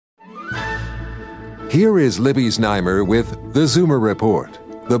Here is Libby Znaimer with The Zoomer Report,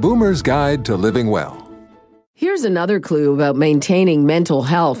 the Boomer's Guide to Living Well. Here's another clue about maintaining mental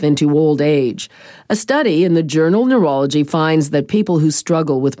health into old age. A study in the journal Neurology finds that people who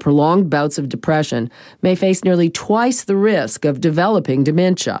struggle with prolonged bouts of depression may face nearly twice the risk of developing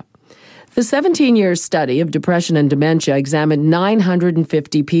dementia. The 17-year study of depression and dementia examined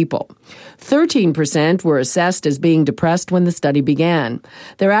 950 people. 13% were assessed as being depressed when the study began.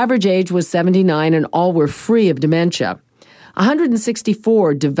 Their average age was 79 and all were free of dementia.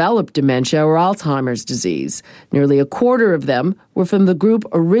 164 developed dementia or Alzheimer's disease. Nearly a quarter of them were from the group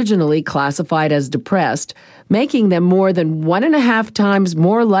originally classified as depressed, making them more than 1.5 times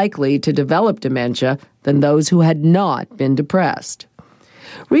more likely to develop dementia than those who had not been depressed.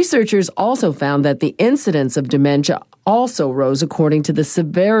 Researchers also found that the incidence of dementia also rose according to the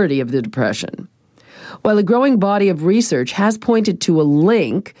severity of the depression. While a growing body of research has pointed to a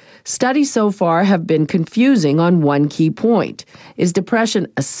link, studies so far have been confusing on one key point. Is depression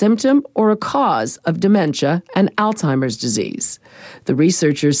a symptom or a cause of dementia and Alzheimer's disease? The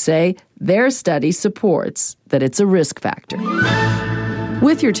researchers say their study supports that it's a risk factor.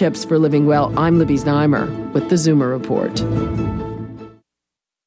 With your tips for living well, I'm Libby Znaimer with the Zoomer Report.